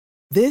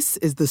This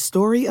is the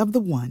story of the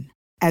one.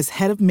 As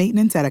head of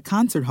maintenance at a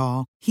concert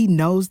hall, he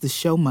knows the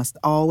show must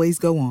always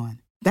go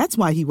on. That's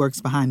why he works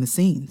behind the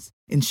scenes,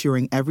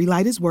 ensuring every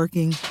light is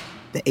working,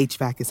 the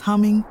HVAC is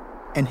humming,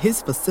 and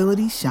his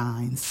facility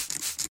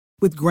shines.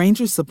 With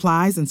Grainger's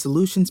supplies and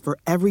solutions for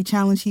every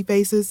challenge he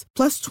faces,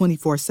 plus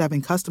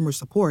 24/7 customer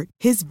support,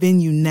 his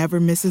venue never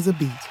misses a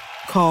beat.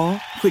 Call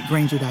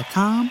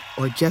quickgrainger.com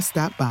or just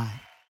stop by.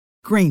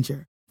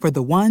 Grainger, for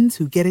the ones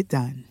who get it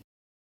done.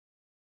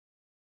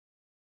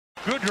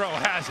 Goodrow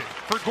has it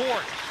for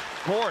Gord.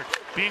 Gord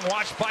being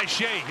watched by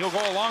Shea. He'll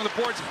go along the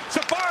boards.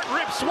 Savard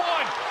rips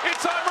one.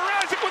 It's on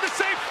Mrazek with a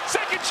save.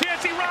 Second chance.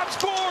 He robs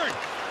Gord.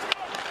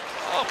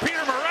 Oh,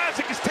 Peter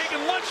Mrazek is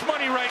taking lunch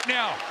money right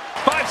now.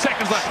 5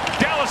 seconds left.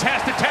 Dallas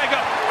has to tag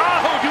up.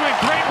 Aho doing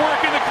great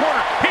work in the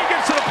corner. He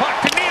gets to the puck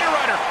to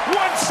Niederreiter.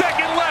 1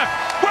 second left.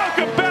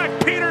 Welcome back,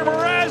 Peter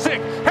Mrazek.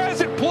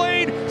 Hasn't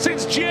played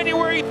since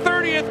January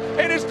 30th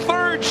and his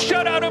third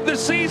shutout of the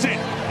season.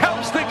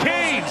 Helps the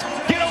Canes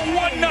get a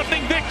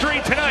 1-0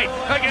 victory tonight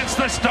against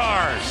the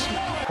Stars.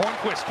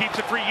 Hornquist keeps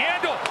it free.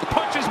 Yandel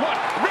punches one.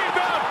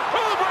 Rebound.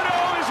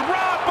 Huberdeau is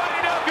robbed by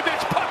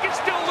Nedeljkovic. Puck is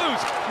still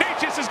loose.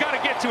 Necas has got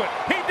to get to it.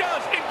 He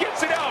does and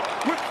gets it out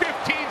with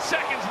 15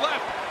 seconds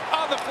left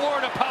on the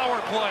Florida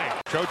power play.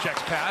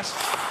 Trocheck's pass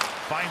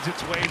finds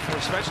its way for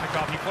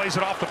Svechnikov. He plays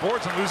it off the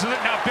boards and loses it.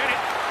 Now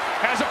Bennett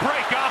has a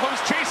break. Aho's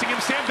chasing him.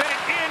 Sam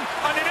Bennett in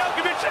on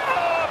Nedeljkovic.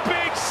 Oh,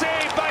 big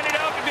save by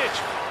Nedeljkovic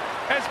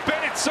as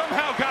Bennett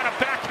somehow got a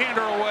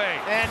backhander away.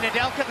 And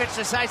Nedeljkovic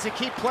decides to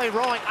keep play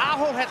rolling.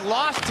 Aho had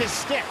lost his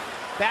stick.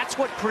 That's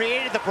what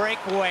created the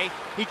breakaway.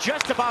 He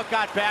just about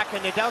got back,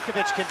 and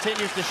Nedeljkovic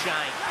continues to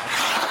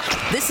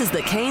shine. This is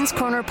the Canes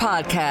Corner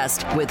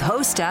Podcast with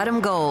host Adam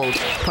Gold,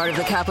 part of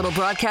the Capital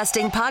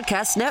Broadcasting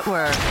Podcast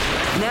Network.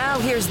 Now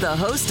here's the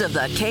host of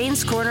the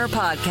Canes Corner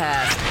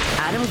Podcast,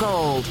 Adam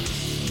Gold.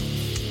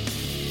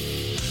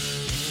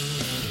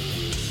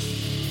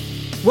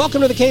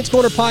 Welcome to the Canes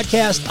Corner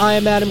Podcast. I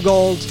am Adam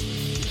Gold,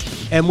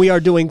 and we are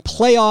doing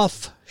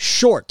playoff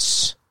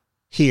shorts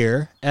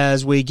here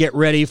as we get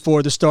ready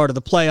for the start of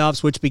the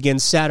playoffs, which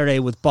begins Saturday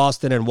with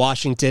Boston and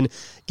Washington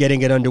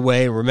getting it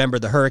underway. Remember,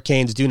 the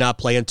Hurricanes do not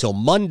play until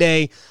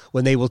Monday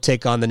when they will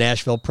take on the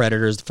Nashville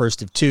Predators, the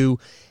first of two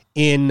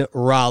in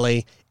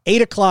Raleigh.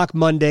 8 o'clock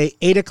Monday,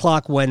 8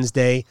 o'clock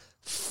Wednesday,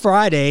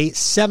 Friday,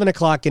 7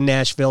 o'clock in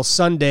Nashville,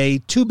 Sunday,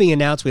 to be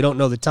announced. We don't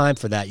know the time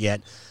for that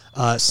yet.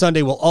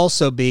 Sunday will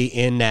also be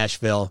in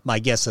Nashville. My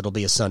guess it'll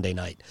be a Sunday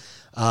night.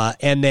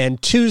 And then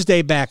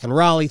Tuesday back in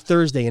Raleigh,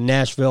 Thursday in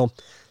Nashville,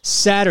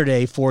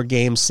 Saturday for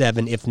Game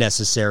 7, if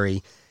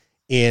necessary,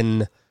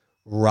 in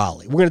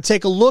Raleigh. We're going to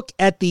take a look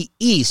at the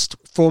East.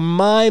 For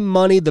my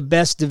money, the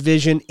best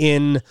division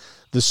in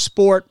the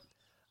sport.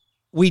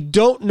 We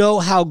don't know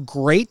how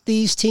great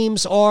these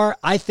teams are.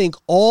 I think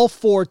all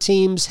four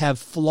teams have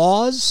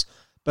flaws,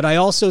 but I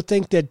also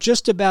think that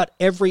just about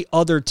every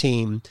other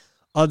team,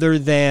 other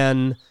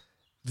than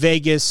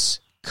Vegas,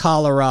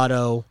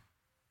 Colorado,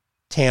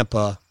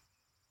 Tampa,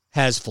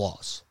 has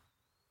flaws.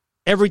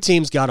 Every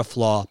team's got a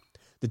flaw.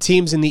 The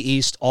teams in the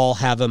East all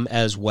have them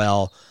as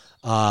well.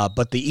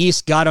 But the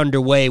East got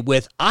underway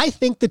with, I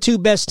think, the two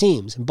best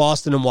teams in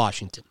Boston and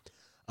Washington,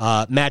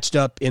 matched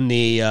up in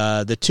the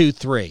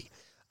 2-3.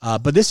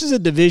 But this is a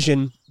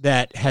division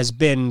that has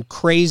been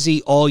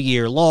crazy all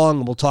year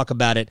long. We'll talk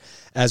about it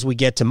as we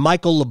get to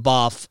Michael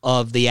Leboff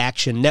of the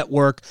Action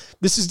Network.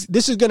 This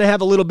is going to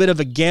have a little bit of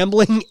a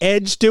gambling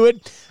edge to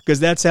it because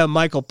that's how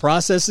Michael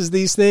processes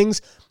these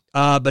things.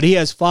 But he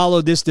has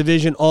followed this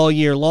division all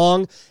year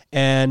long,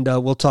 and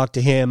we'll talk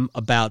to him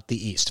about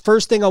the East.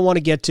 First thing I want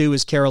to get to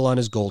is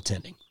Carolina's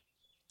goaltending.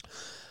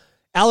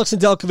 Alex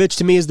Nedeljkovic,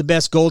 to me, is the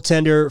best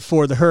goaltender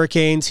for the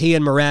Hurricanes. He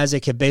and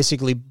Mrazek have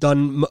basically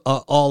done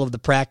all of the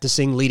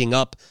practicing leading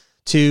up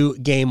to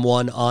Game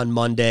 1 on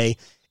Monday.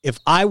 If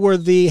I were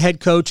the head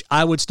coach,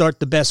 I would start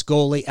the best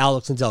goalie,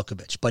 Alex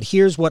Nedeljkovic. But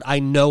here's what I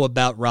know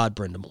about Rod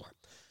Brind'Amour.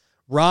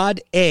 Rod,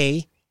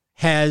 A,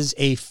 has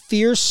a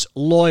fierce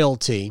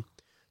loyalty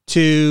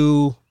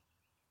to,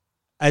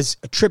 as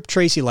Trip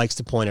Tracy likes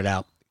to point it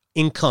out,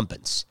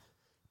 incumbents.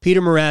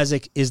 Peter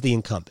Mrazek is the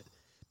incumbent.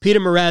 Peter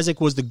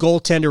Mrazek was the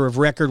goaltender of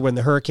record when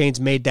the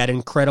Hurricanes made that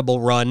incredible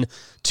run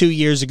 2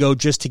 years ago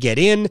just to get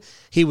in.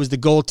 He was the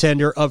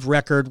goaltender of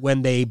record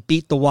when they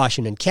beat the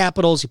Washington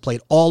Capitals. He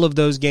played all of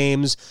those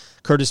games.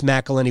 Curtis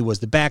McElhinney was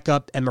the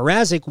backup, and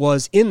Mrazek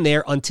was in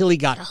there until he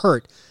got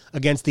hurt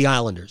against the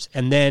Islanders.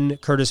 And then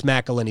Curtis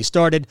McElhinney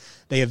started.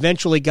 They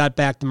eventually got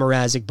back to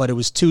Mrazek, but it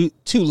was too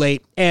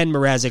late, and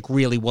Mrazek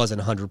really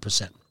wasn't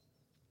 100%.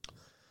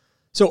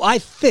 So I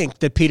think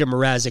that Peter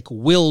Mrazek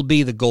will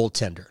be the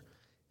goaltender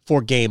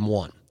for Game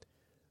 1.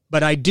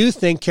 But I do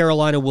think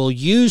Carolina will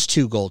use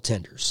two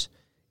goaltenders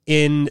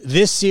in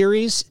this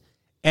series,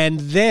 and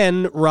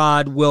then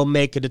Rod will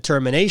make a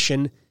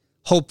determination,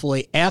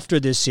 hopefully after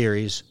this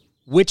series,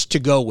 which to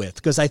go with.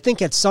 Because I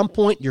think at some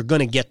point you're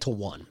going to get to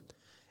one.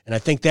 And I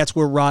think that's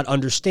where Rod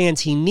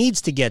understands he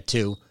needs to get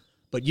to,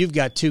 but you've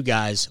got two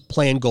guys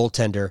playing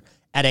goaltender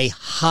at a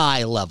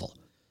high level.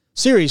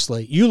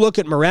 Seriously, you look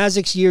at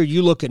Mrazek's year,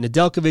 you look at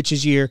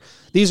Nedeljkovic's year.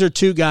 These are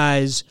two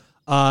guys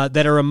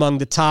that are among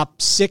the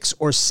top 6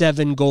 or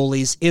 7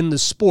 goalies in the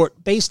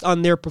sport based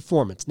on their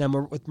performance.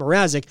 Now, with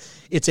Mrazek,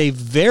 it's a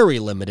very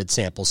limited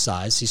sample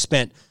size. He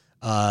spent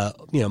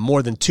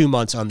more than 2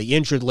 months on the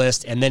injured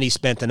list, and then he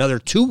spent another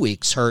 2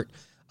 weeks hurt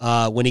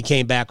when he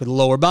came back with a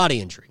lower body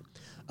injury.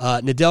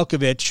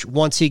 Nedeljkovic,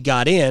 once he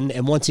got in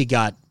and once he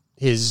got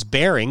his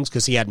bearings,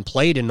 because he hadn't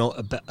played in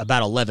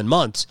about 11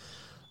 months,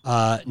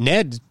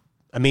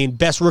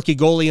 best rookie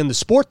goalie in the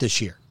sport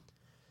this year.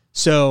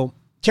 So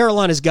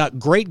Carolina's got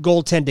great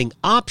goaltending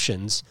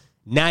options.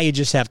 Now you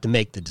just have to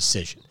make the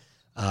decision.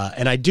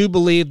 And I do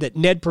believe that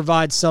Ned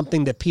provides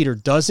something that Peter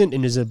doesn't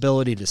in his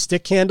ability to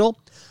stick handle.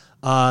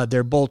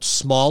 They're both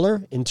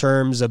smaller in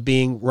terms of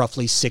being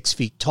roughly 6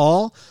 feet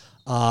tall.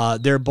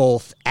 They're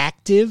both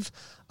active.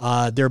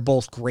 They're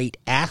both great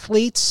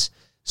athletes.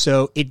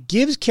 So it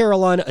gives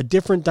Carolina a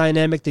different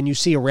dynamic than you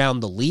see around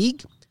the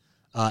league.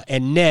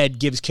 And Ned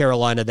gives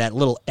Carolina that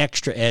little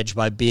extra edge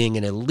by being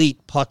an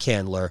elite puck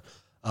handler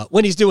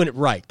when he's doing it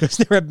right. Because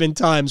there have been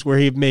times where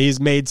he's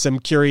made some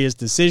curious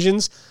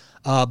decisions,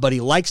 but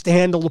he likes to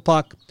handle the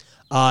puck,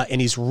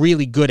 and he's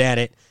really good at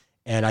it.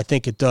 And I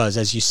think it does.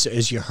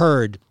 As you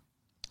heard,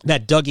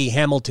 that Dougie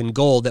Hamilton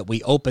goal that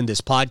we opened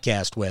this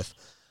podcast with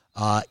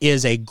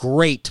is a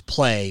great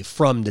play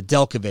from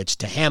Nedeljkovic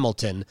to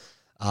Hamilton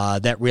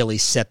that really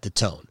set the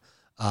tone.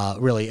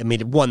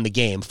 It won the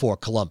game for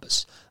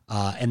Columbus.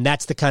 And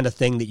that's the kind of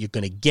thing that you're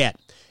going to get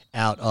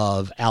out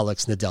of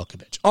Alex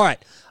Nedeljkovic. All right,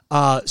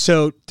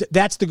 so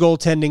that's the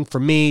goaltending for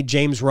me.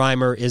 James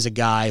Reimer is a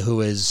guy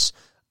who is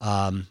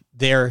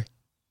there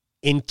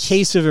in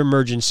case of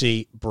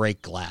emergency,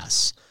 break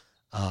glass.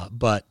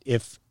 But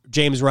if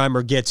James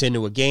Reimer gets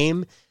into a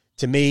game,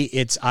 to me,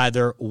 it's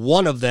either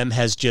one of them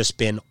has just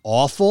been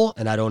awful,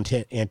 and I don't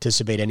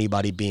anticipate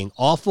anybody being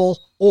awful,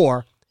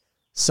 or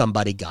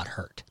somebody got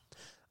hurt.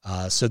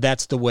 So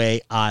that's the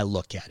way I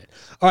look at it.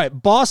 All right,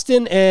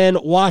 Boston and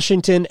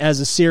Washington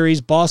as a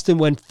series. Boston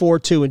went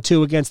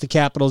 4-2-2 against the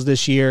Capitals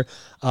this year.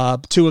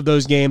 2 of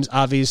those games,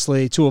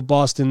 obviously, 2 of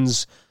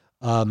Boston's,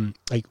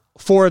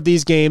 4 of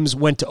these games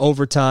went to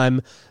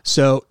overtime.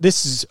 So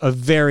this is a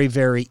very,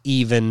 very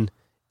even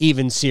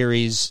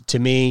series to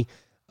me.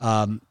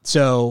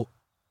 So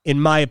in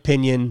my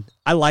opinion,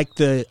 I like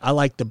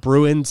the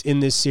Bruins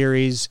in this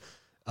series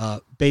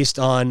based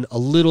on a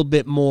little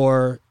bit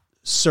more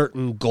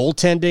certain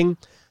goaltending.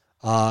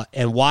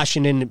 And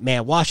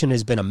Washington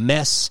has been a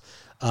mess.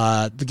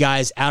 The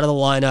guys out of the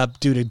lineup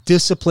due to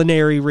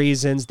disciplinary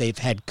reasons. They've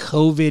had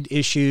COVID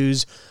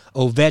issues.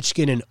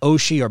 Ovechkin and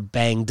Oshie are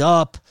banged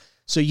up.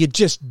 So you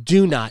just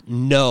do not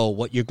know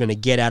what you're going to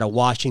get out of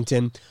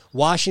Washington.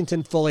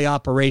 Washington fully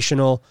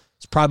operational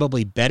is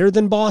probably better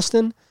than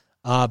Boston,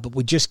 but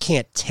we just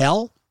can't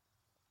tell.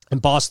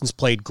 And Boston's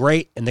played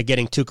great, and they're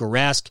getting Tuukka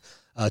Rask.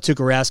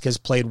 Tuukka Rask has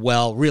played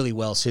really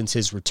well since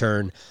his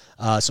return.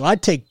 So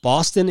I'd take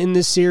Boston in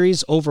this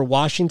series over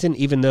Washington,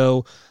 even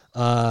though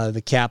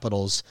the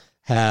Capitals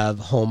have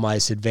home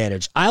ice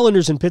advantage.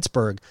 Islanders in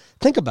Pittsburgh.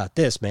 Think about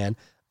this, man.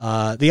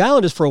 The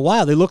Islanders, for a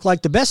while, they looked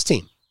like the best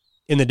team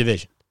in the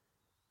division.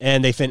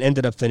 And they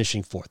ended up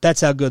finishing 4th. That's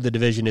how good the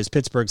division is.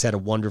 Pittsburgh's had a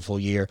wonderful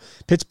year.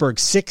 Pittsburgh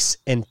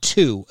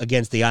 6-2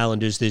 against the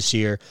Islanders this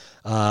year.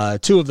 2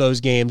 of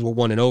those games were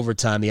won in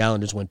overtime. The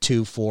Islanders went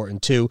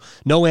 2-4-2.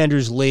 No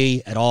Anders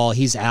Lee at all.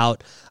 He's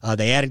out.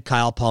 They added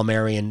Kyle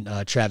Palmieri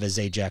and Travis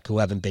Zajac, who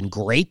haven't been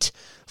great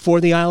for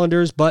the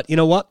Islanders. But you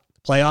know what?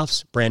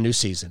 Playoffs, brand new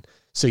season.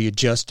 So you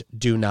just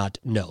do not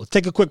know. Let's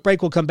take a quick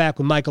break. We'll come back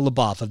with Michael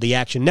Leboff of the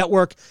Action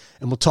Network,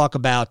 and we'll talk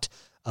about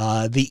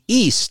the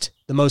East,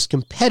 the most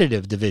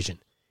competitive division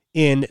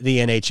in the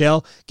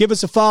NHL. Give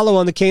us a follow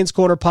on the Canes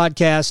Corner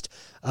podcast.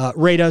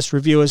 Rate us,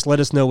 review us, let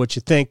us know what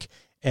you think.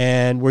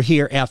 And we're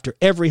here after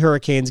every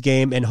Hurricanes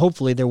game, and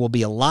hopefully there will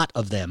be a lot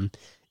of them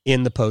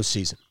in the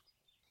postseason.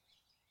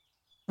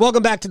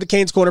 Welcome back to the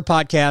Canes Corner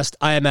podcast.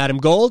 I am Adam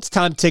Gold. It's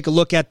time to take a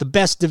look at the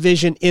best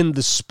division in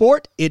the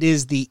sport. It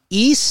is the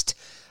East.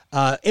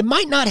 It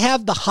might not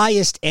have the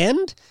highest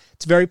end.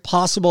 It's very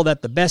possible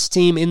that the best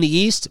team in the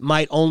East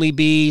might only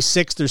be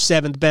 6th or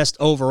 7th best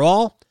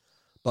overall.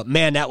 But,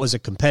 man, that was a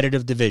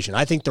competitive division.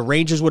 I think the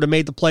Rangers would have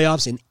made the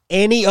playoffs in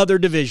any other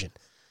division.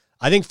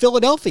 I think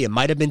Philadelphia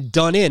might have been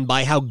done in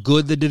by how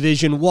good the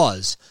division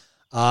was.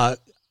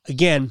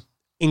 Again,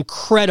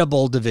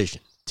 incredible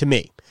division to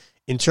me.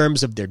 In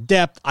terms of their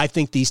depth, I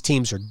think these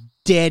teams are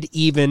dead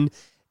even.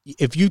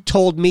 If you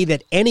told me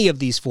that any of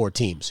these 4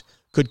 teams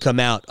could come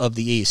out of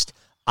the East,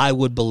 I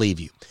would believe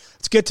you.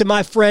 Let's get to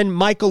my friend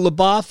Michael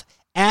Leboff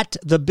at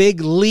the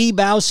Big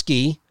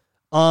Lebowski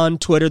on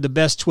Twitter, the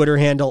best Twitter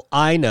handle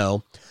I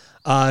know.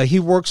 He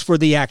works for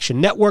the Action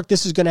Network.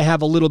 This is going to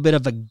have a little bit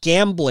of a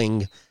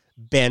gambling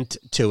bent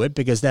to it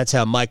because that's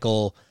how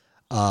Michael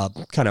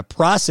kind of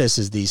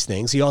processes these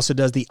things. He also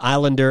does the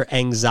Islander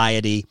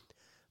Anxiety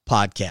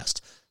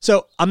podcast.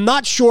 So I'm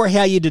not sure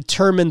how you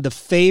determine the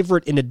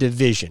favorite in a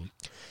division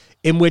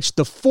in which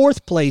the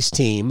 4th place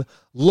team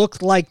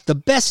looked like the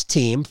best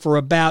team for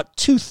about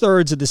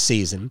 2/3 of the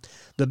season.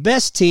 The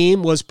best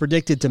team was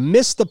predicted to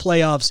miss the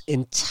playoffs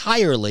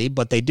entirely,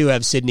 but they do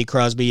have Sidney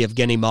Crosby,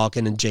 Evgeny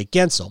Malkin, and Jake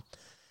Gensel.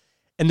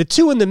 And the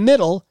two in the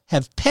middle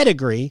have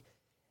pedigree,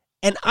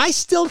 and I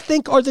still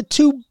think are the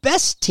two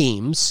best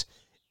teams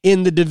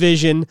in the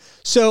division.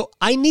 So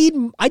I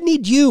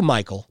need you,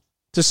 Michael,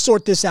 to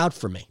sort this out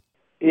for me.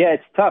 Yeah,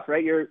 it's tough,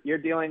 right? You're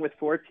dealing with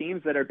four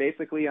teams that are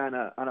basically on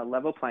a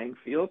level playing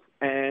field,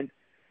 and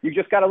you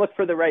just got to look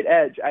for the right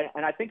edge.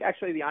 I think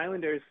actually the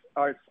Islanders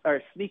are a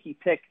sneaky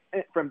pick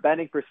from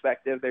betting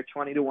perspective. They're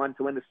 20-1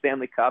 to win the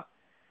Stanley Cup.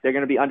 They're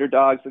going to be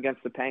underdogs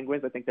against the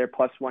Penguins. I think they're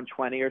plus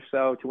 120 or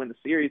so to win the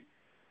series.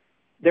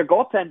 Their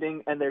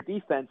goaltending and their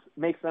defense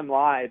makes them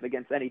live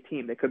against any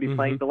team. They could be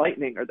playing the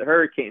Lightning or the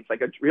Hurricanes,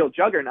 like a real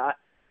juggernaut,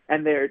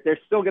 and they're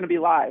still going to be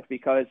live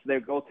because their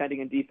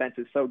goaltending and defense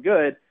is so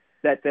good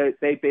that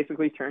they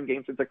basically turn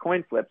games into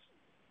coin flips.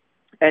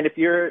 And if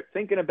you're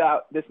thinking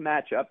about this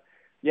matchup,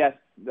 yes,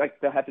 like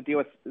they'll have to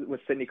deal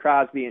with Sidney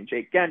Crosby and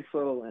Jake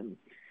Gensel and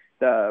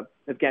the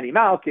Evgeny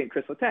Malkin,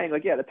 Chris Letang.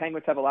 Like, yeah, the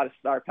Penguins have a lot of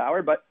star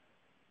power, but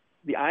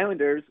the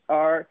Islanders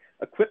are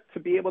equipped to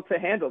be able to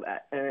handle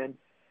that. And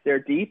they're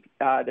deep.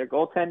 Their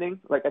goaltending,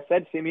 like I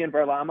said, Semyon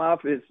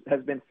Varlamov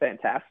has been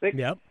fantastic.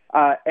 Yep.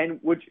 And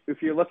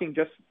if you're looking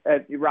just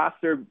at your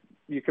roster,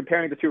 you're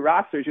comparing the two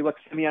rosters, you look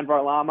Semyon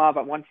Varlamov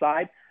on one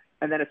side,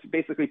 and then it's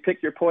basically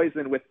pick your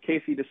poison with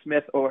Casey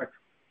DeSmith or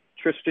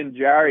Tristan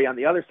Jarry on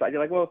the other side.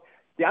 You're like, well,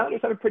 the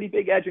Islanders have a pretty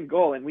big edge in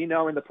goal, and we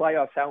know in the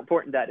playoffs how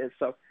important that is.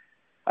 So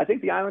I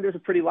think the Islanders are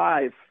pretty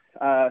live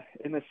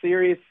in the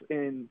series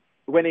in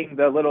winning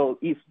the little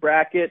East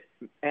bracket,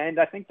 and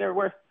I think they're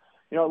worth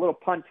a little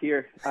punt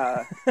here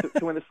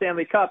to win the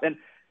Stanley Cup. And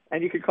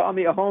you can call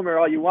me a homer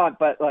all you want,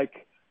 but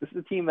like this is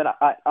a team that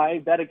I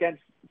bet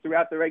against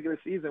throughout the regular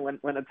season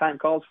when the time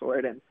calls for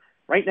it. And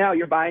right now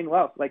you're buying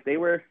low. Like they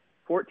were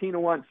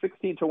 14-1,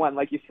 16-1,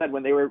 like you said,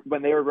 when they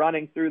were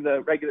running through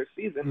the regular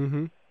season.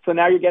 Mm-hmm. So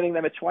now you're getting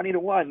them at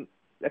 20-1.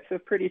 That's a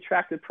pretty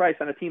attractive price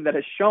on a team that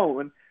has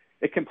shown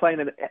it can play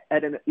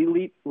at an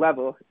elite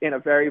level in a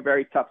very,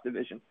 very tough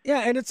division. Yeah,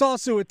 and it's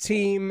also a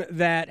team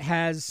that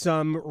has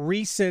some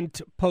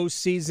recent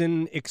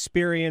postseason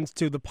experience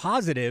to the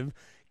positive,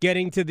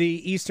 getting to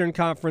the Eastern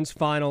Conference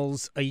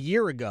Finals a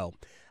year ago.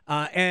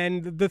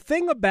 And the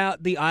thing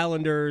about the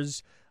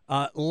Islanders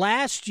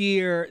last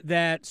year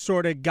that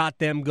sort of got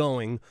them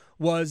going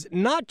was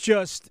not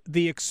just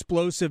the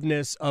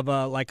explosiveness of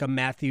a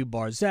Matthew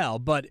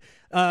Barzal, but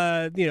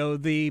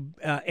the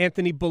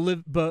Anthony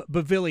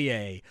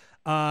Beauvillier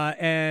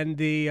and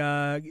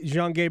the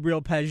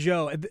Jean-Gabriel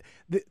Pageau.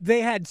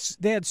 They had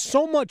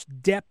so much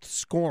depth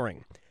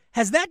scoring.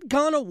 Has that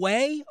gone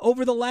away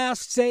over the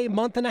last, say,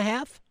 month and a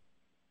half?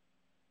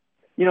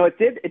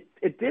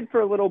 It did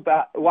for a little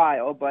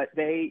while, but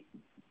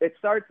it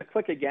started to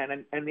click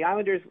again, and the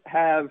Islanders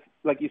have,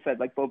 like you said,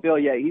 like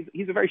Beauvillier,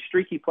 he's a very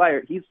streaky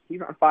player. He's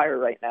on fire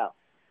right now.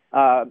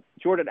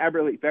 Jordan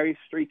Eberle, very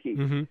streaky.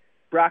 Mm-hmm.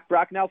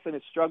 Brock Nelson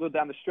has struggled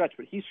down the stretch,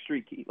 but he's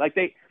streaky. Like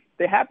they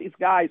have these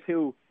guys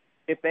who,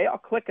 if they all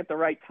click at the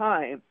right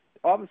time,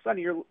 all of a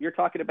sudden you're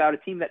talking about a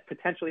team that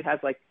potentially has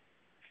like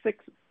 6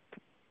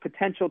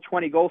 potential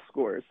 20-goal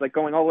scorers, like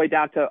going all the way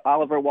down to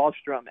Oliver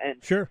Wahlstrom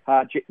and sure.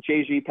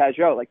 JG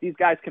Pageau. Like these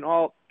guys can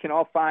all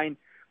find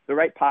the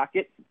right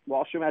pocket.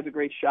 Wahlstrom has a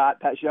great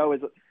shot. Pageau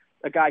is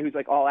a guy who's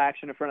like all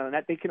action in front of the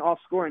net. They can all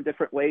score in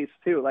different ways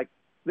too. Like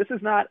this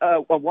is not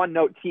a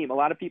one-note team. A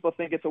lot of people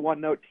think it's a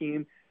one-note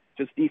team,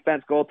 just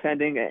defense,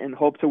 goaltending, and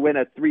hope to win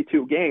a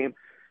 3-2 game.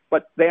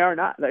 But they are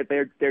not.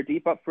 They're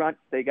deep up front.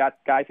 They got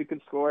guys who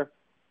can score.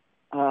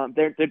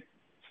 They're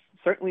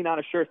certainly not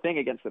a sure thing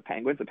against the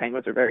Penguins. The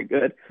Penguins are very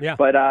good. Yeah.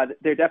 But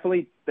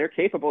they're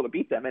capable to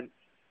beat them. And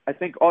I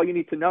think all you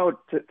need to know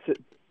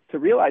to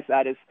realize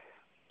that is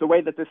the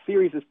way that this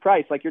series is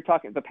priced. Like you're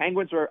talking, the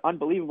Penguins are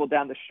unbelievable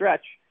down the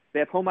stretch. They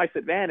have home ice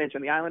advantage,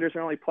 and the Islanders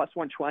are only plus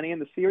 120 in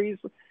the series.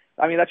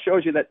 I mean, that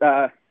shows you that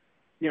that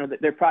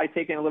they're probably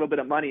taking a little bit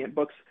of money, and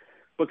books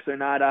are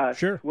not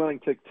sure. willing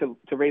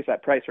to raise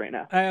that price right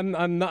now.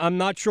 I'm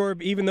not sure.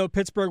 Even though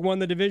Pittsburgh won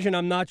the division,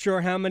 I'm not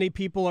sure how many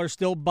people are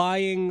still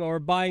buying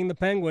the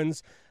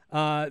Penguins. 2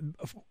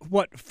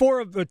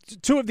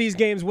 of these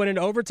games went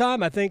into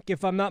overtime, I think,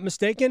 if I'm not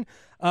mistaken.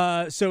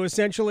 So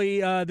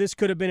essentially, this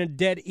could have been a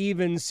dead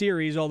even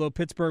series, although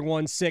Pittsburgh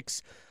won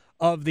 6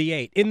 of the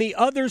 8. In the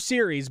other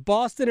series,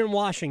 Boston and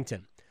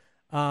Washington.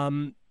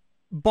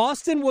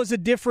 Boston was a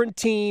different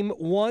team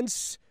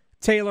once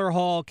Taylor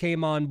Hall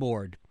came on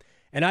board.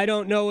 And I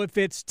don't know if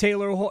it's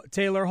Taylor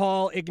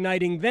Hall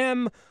igniting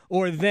them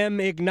or them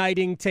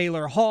igniting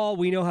Taylor Hall.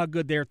 We know how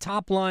good their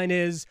top line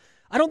is.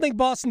 I don't think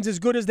Boston's as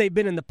good as they've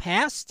been in the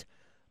past,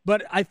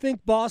 but I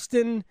think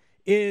Boston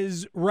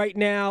is right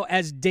now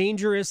as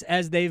dangerous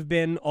as they've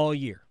been all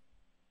year.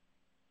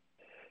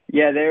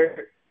 Yeah,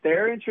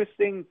 they're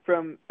interesting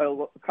from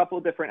a couple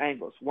of different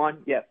angles.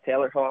 One,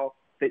 Taylor Hall.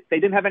 They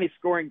didn't have any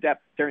scoring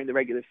depth during the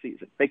regular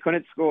season. They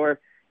couldn't score.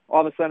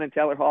 All of a sudden,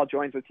 Taylor Hall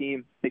joins the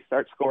team. They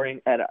start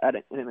scoring at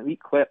an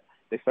elite clip.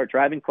 They start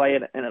driving play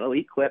at an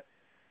elite clip.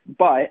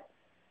 But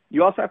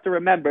you also have to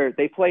remember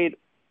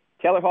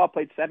Taylor Hall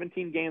played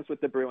 17 games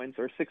with the Bruins,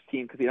 or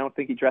 16 because I don't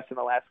think he dressed in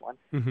the last one.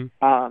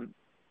 Mm-hmm.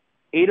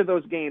 8 of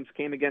those games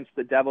came against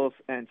the Devils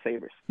and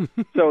Sabres.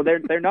 So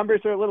their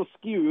numbers are a little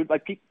skewed.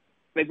 Like,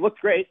 they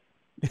looked great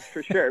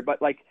for sure, but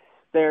like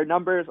their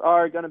numbers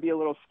are going to be a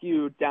little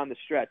skewed down the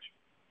stretch.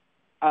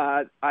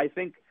 I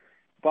think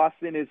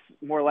Boston is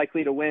more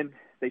likely to win.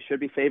 They should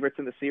be favorites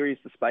in the series,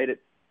 despite it,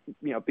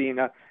 being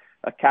a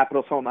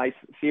Capitals home ice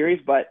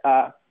series. But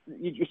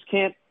you just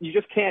can't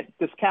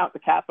discount the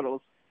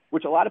Capitals,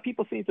 which a lot of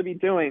people seem to be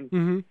doing.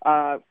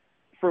 Mm-hmm.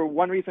 For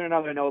one reason or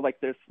another. I know, like,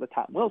 there's the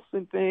Tom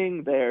Wilson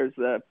thing. There's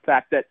the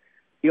fact that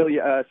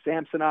Ilya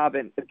Samsonov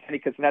and Kenny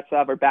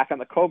Kuznetsov are back on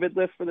the COVID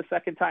list for the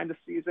second time this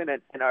season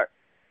and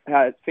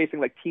are facing,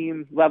 like,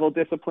 team-level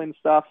discipline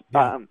stuff.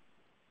 Yeah.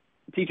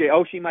 TJ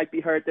Oshie might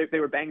be hurt. They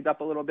were banged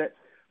up a little bit.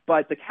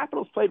 But the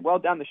Capitals played well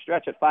down the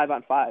stretch at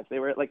 5-on-5. They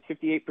were at, like,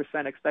 58%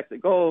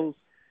 expected goals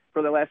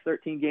for the last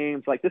 13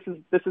 games. Like, this is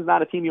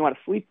not a team you want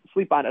to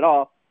sleep on at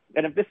all.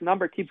 And if this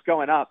number keeps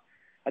going up,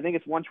 I think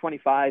it's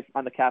 125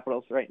 on the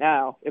Capitals right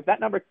now. If that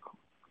number,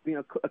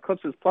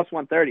 eclipses plus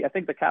 130, I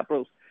think the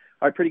Capitals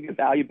are a pretty good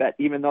value bet,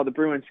 even though the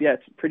Bruins,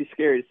 it's pretty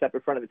scary to step in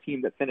front of a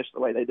team that finished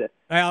the way they did.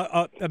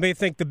 I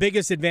think the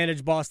biggest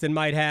advantage Boston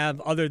might have,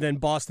 other than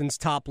Boston's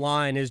top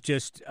line, is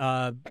just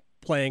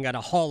playing at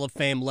a Hall of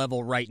Fame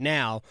level right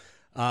now,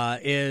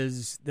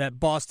 is that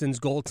Boston's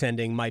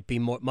goaltending might be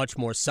much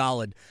more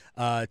solid.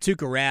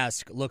 Tuukka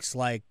Rask looks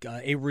like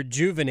a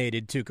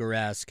rejuvenated Tuukka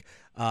Rask,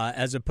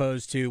 as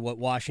opposed to what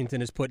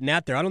Washington is putting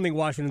out there. I don't think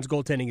Washington's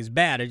goaltending is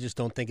bad. I just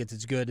don't think it's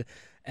as good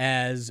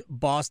as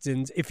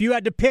Boston's. If you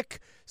had to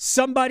pick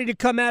somebody to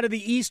come out of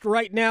the East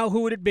right now,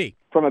 who would it be?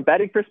 From a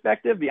betting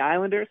perspective, the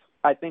Islanders.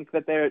 I think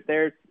that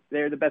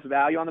they're the best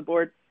value on the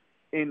board.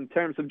 In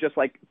terms of just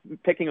like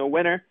picking a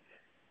winner,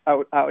 I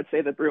would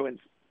say the Bruins.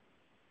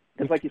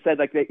 Because like you said,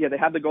 like they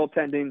have the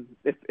goaltending.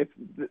 If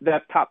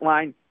that top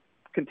line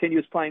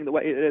continues playing the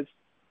way it is,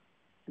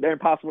 they're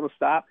impossible to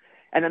stop.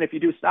 And then if you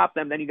do stop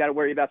them, then you got to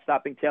worry about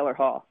stopping Taylor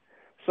Hall.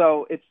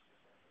 So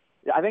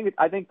I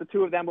think the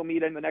two of them will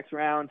meet in the next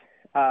round.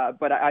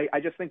 But I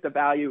just think the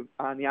value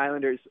on the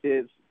Islanders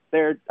is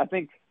there. I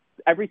think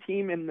every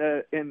team in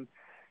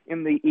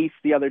the East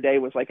the other day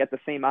was like at the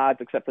same odds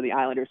except for the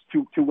Islanders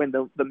to win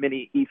the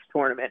mini East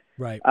tournament.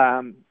 Right.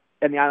 And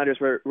the Islanders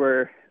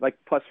were like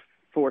plus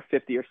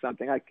 450 or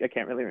something. I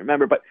can't really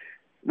remember, but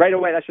right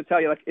away that should tell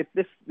you, like, if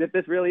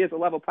this really is a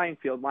level playing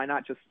field, why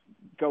not just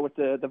go with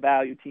the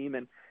value team?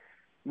 And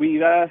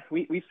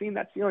we've seen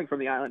that ceiling from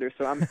the Islanders.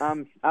 So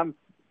I'm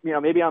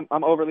maybe I'm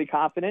overly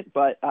confident,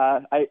 but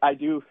I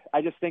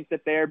just think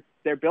that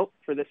they're built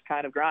for this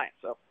kind of grind.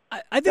 So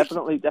I think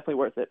definitely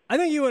worth it. I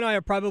think you and I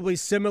are probably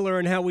similar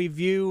in how we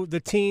view the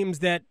teams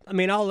that,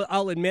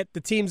 I'll admit,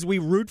 the teams we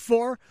root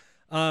for.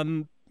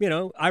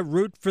 I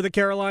root for the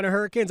Carolina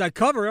Hurricanes. I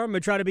cover them. I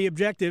try to be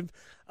objective.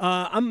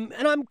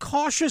 I'm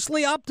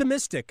cautiously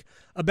optimistic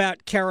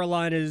about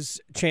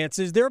Carolina's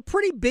chances. They're a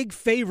pretty big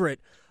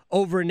favorite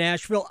over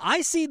Nashville.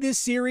 I see this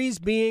series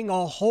being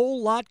a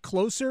whole lot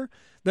closer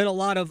than a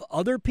lot of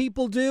other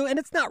people do, and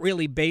it's not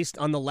really based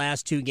on the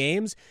last two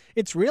games.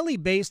 It's really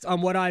based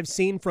on what I've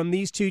seen from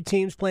these two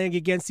teams playing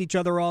against each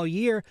other all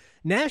year.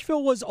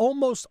 Nashville was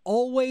almost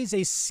always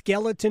a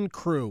skeleton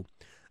crew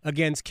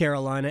against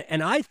Carolina,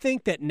 and I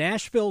think that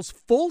Nashville's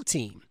full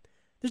team,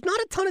 there's not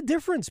a ton of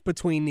difference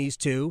between these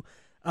two.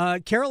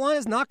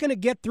 Carolina's not going to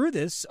get through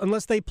this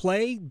unless they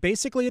play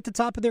basically at the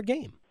top of their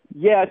game.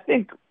 Yeah, I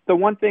think the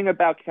one thing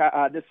about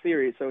this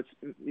series, so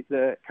it's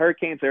the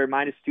Hurricanes are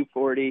minus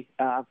 240,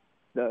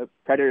 the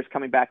Predators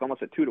coming back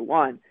almost at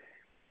 2-1,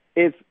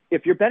 is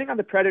if you're betting on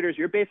the Predators,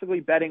 you're basically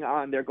betting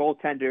on their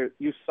goaltender,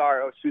 Juuse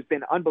Saros, who's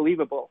been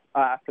unbelievable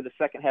for the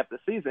second half of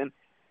the season,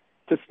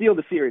 to steal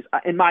the series,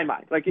 in my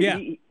mind. Like, yeah.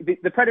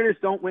 The Predators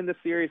don't win the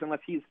series unless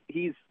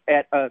he's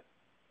at a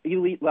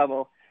elite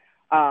level.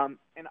 And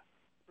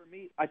for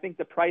me, I think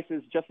the price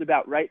is just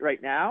about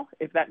right now.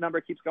 If that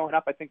number keeps going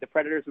up, I think the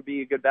Predators would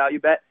be a good value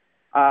bet.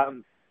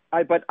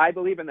 But I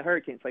believe in the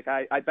Hurricanes. Like,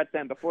 I bet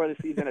them before the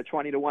season at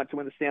 20-1 to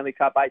win the Stanley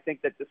Cup. I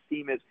think that this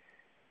team is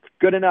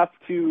good enough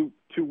to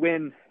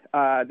win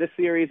this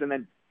series and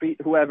then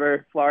beat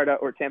whoever, Florida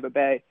or Tampa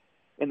Bay,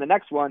 in the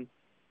next one.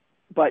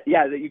 But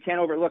yeah, you can't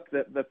overlook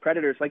the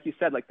Predators. Like you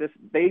said, like this,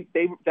 they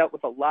dealt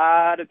with a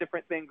lot of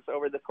different things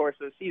over the course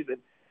of the season,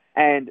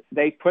 and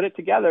they put it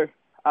together.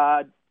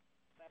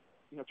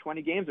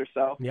 20 games or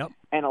so. Yep.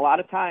 And a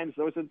lot of times,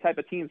 those are the type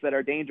of teams that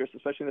are dangerous,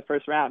 especially in the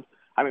first round.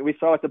 I mean, we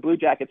saw what the Blue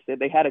Jackets did.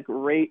 They had a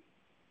great.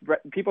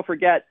 People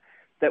forget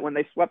that when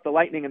they swept the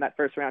Lightning in that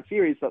first round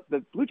series,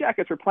 the Blue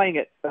Jackets were playing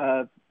at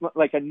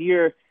like a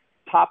near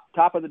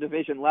top of the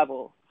division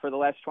level for the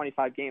last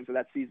 25 games of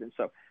that season.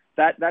 So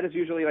that is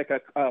usually like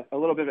a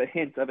little bit of a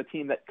hint of a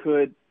team that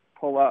could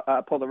pull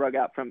the rug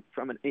out from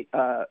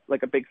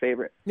like a big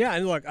favorite. Yeah,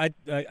 and look,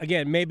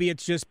 again, maybe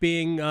it's just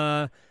being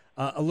a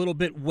little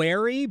bit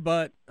wary,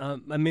 but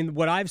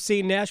what I've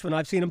seen Nashville, and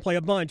I've seen them play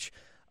a bunch.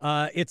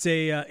 It's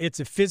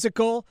a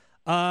physical,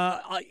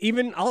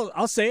 even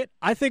I'll say it,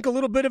 I think a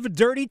little bit of a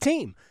dirty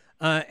team.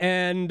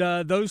 And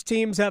those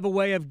teams have a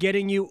way of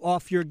getting you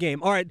off your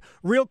game. All right,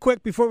 real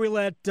quick before we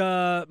let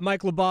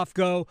Mike Leboff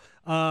go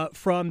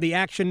from the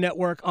Action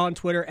Network on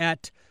Twitter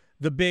at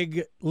the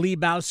Big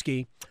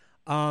Lebowski.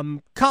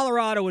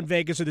 Colorado and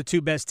Vegas are the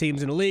two best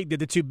teams in the league. They're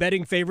the two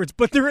betting favorites,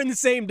 but they're in the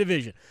same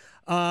division.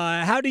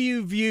 How do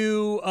you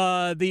view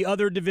the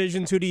other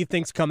divisions? Who do you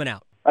think's coming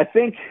out? I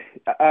think,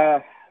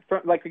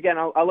 again,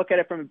 I'll look at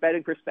it from a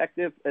betting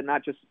perspective and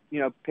not just,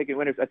 picking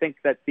winners. I think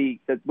that the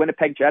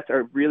Winnipeg Jets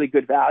are really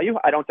good value.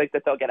 I don't think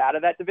that they'll get out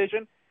of that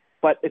division,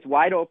 but it's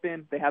wide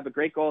open. They have a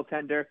great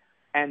goaltender,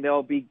 and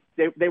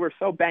they were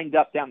so banged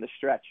up down the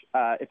stretch.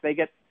 If they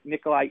get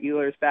Nikolai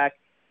Ehlers back,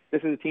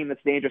 this is a team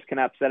that's dangerous, can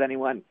upset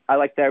anyone. I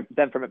like them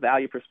from a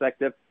value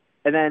perspective.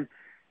 And then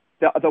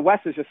the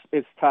West is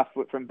tough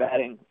from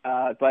betting,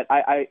 but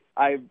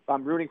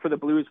I'm rooting for the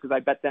Blues because I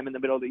bet them in the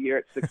middle of the year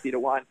at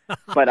 60-1.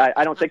 But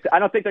I don't think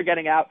they're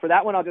getting out. For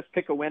that one, I'll just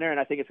pick a winner, and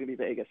I think it's going to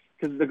be Vegas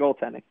because of the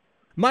goaltending.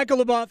 Michael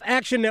Leboff,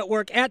 Action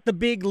Network at the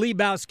Big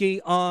Lebowski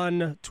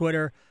on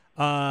Twitter.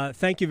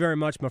 Thank you very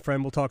much, my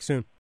friend. We'll talk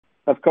soon.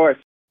 Of course.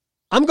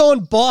 I'm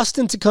going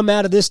Boston to come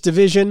out of this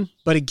division,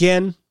 but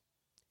again,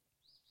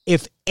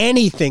 if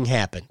anything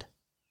happened,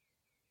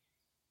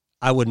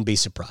 I wouldn't be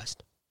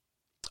surprised.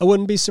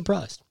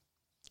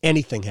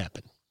 Anything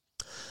happened.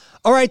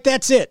 All right,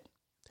 that's it.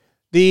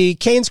 The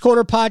Canes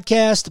Corner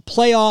Podcast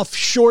Playoff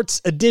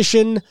Shorts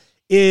Edition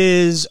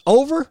is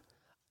over.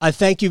 I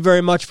thank you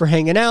very much for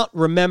hanging out.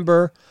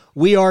 Remember,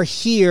 we are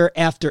here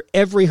after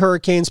every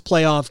Hurricanes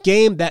playoff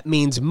game. That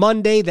means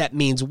Monday, that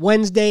means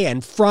Wednesday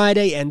and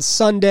Friday and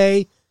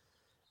Sunday,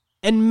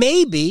 and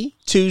maybe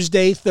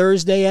Tuesday,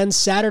 Thursday, and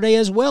Saturday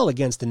as well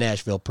against the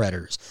Nashville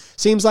Predators.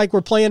 Seems like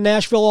we're playing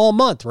Nashville all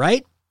month,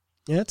 right?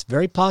 Yeah, it's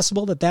very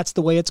possible that that's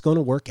the way it's going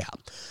to work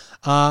out.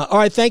 All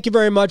right, thank you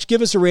very much.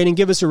 Give us a rating,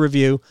 give us a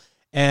review,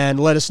 and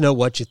let us know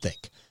what you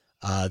think.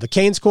 The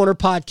Canes Corner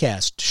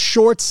Podcast,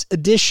 Shorts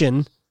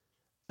Edition,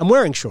 I'm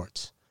wearing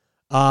shorts,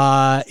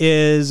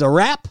 is a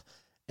wrap,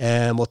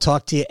 and we'll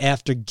talk to you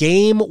after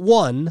Game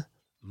 1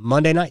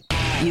 Monday night.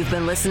 You've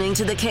been listening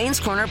to the Canes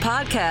Corner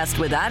Podcast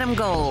with Adam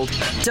Gold.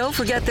 Don't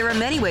forget there are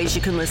many ways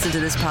you can listen to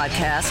this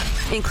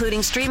podcast,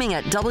 including streaming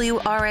at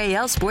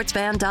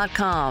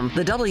WRALSportsFan.com,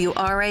 the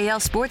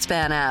WRAL Sports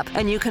Fan app,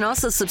 and you can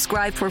also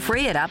subscribe for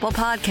free at Apple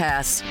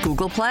Podcasts,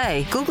 Google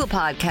Play, Google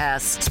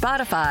Podcasts,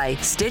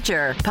 Spotify,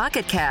 Stitcher,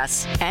 Pocket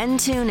Casts, and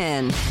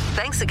TuneIn.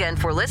 Thanks again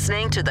for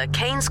listening to the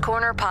Canes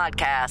Corner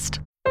Podcast.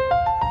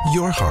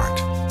 Your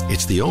heart.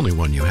 It's the only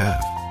one you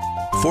have.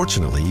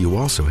 Fortunately, you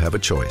also have a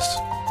choice.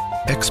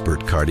 Expert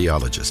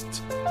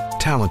cardiologists,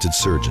 talented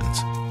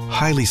surgeons,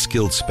 highly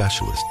skilled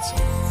specialists,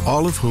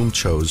 all of whom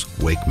chose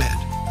WakeMed.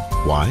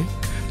 Why?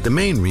 The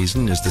main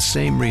reason is the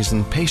same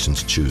reason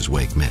patients choose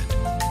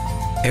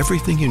WakeMed.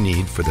 Everything you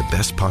need for the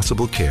best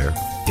possible care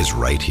is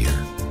right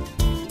here.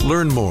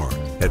 Learn more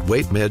at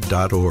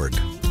wakemed.org.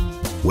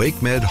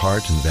 WakeMed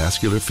Heart and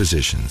Vascular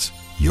Physicians.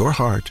 Your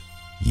heart,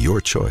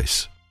 your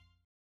choice.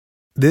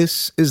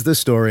 This is the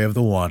story of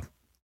the one.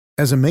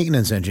 As a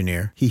maintenance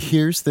engineer, he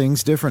hears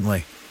things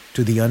differently.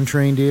 To the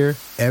untrained ear,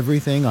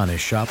 everything on his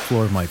shop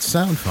floor might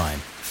sound fine,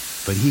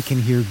 but he can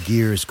hear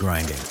gears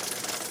grinding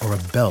or a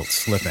belt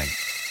slipping.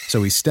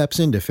 So he steps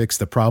in to fix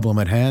the problem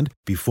at hand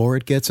before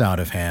it gets out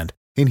of hand.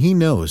 And he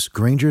knows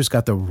Grainger's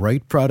got the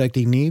right product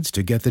he needs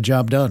to get the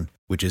job done,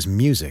 which is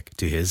music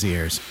to his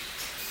ears.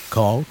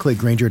 Call, click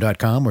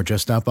Grainger.com, or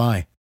just stop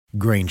by.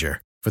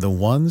 Grainger, for the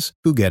ones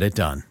who get it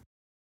done.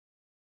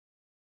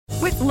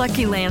 With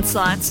Lucky Land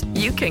Slots,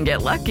 you can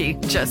get lucky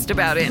just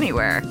about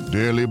anywhere.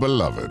 Dearly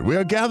beloved, we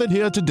are gathered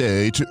here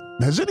today to...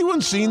 Has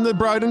anyone seen the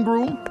bride and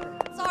groom?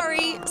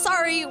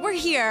 Sorry, we're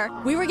here.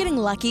 We were getting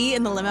lucky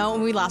in the limo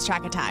and we lost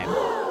track of time.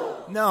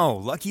 No,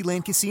 Lucky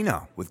Land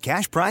Casino, with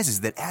cash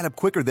prizes that add up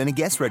quicker than a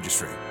guest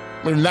registry.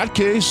 In that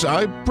case,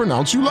 I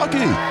pronounce you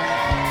lucky.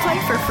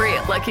 Play for free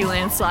at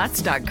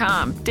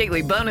LuckyLandSlots.com.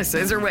 Daily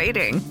bonuses are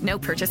waiting. No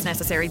purchase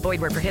necessary.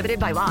 Void where prohibited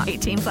by law.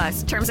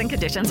 18+. Terms and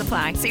conditions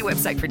apply. See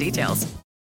website for details.